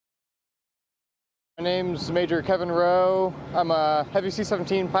My name's Major Kevin Rowe. I'm a heavy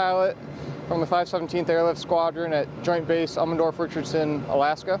C-17 pilot from the 517th Airlift Squadron at Joint Base Elmendorf-Richardson,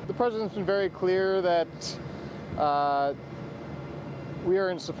 Alaska. The President's been very clear that we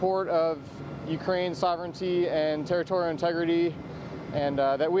are in support of Ukraine's sovereignty and territorial integrity, and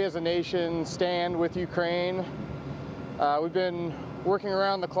that we as a nation stand with Ukraine. We've been working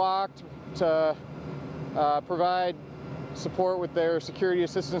around the clock to provide support with their security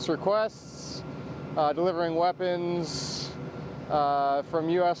assistance requests, delivering weapons from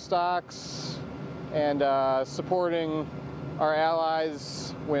U.S. stocks, and supporting our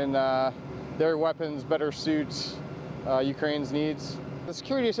allies when their weapons better suit Ukraine's needs. The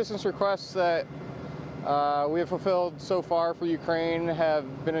security assistance requests that we have fulfilled so far for Ukraine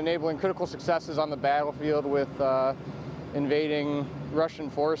have been enabling critical successes on the battlefield with invading Russian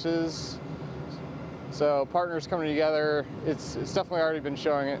forces. So partners coming together, it's definitely already been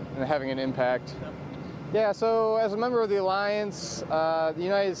showing it and having an impact. Yeah, so as a member of the alliance, the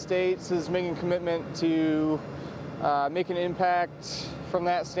United States is making a commitment to make an impact from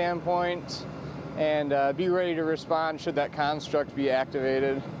that standpoint and be ready to respond should that construct be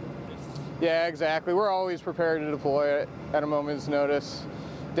activated. Yeah, exactly. We're always prepared to deploy it at a moment's notice.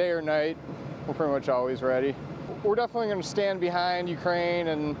 Day or night, we're pretty much always ready. We're definitely going to stand behind Ukraine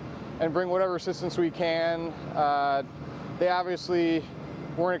and bring whatever assistance we can. They obviously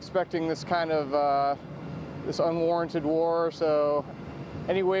weren't expecting this kind of this unwarranted war, so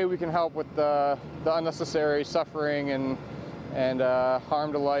any way we can help with the unnecessary suffering and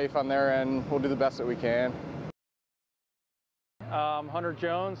harm to life on their end, we'll do the best that we can. I'm Hunter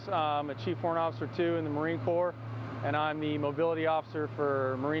Jones. I'm a Chief Warrant Officer 2 in the Marine Corps, and I'm the Mobility Officer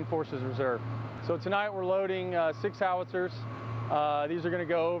for Marine Forces Reserve. So tonight we're loading 6 howitzers. These are going to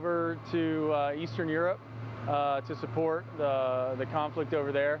go over to Eastern Europe to support the conflict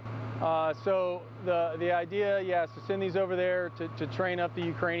over there. So the idea, yes, to send these over there to train up the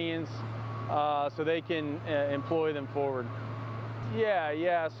Ukrainians so they can employ them forward.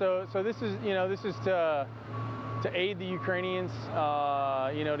 Yeah. So this is to aid the Ukrainians,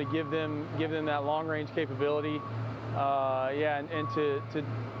 to give them that long-range capability, and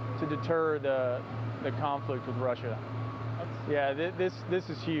to deter the conflict with Russia. Yeah, this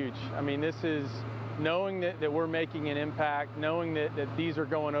is huge. I mean, this is knowing that we're making an impact, knowing that these are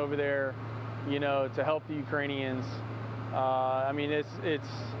going over there, to help the Ukrainians. I mean, it's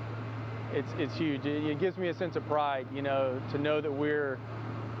huge. It gives me a sense of pride, to know that we're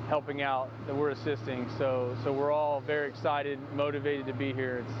helping out, that we're assisting. So we're all very excited, motivated to be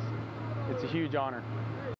here. It's a huge honor.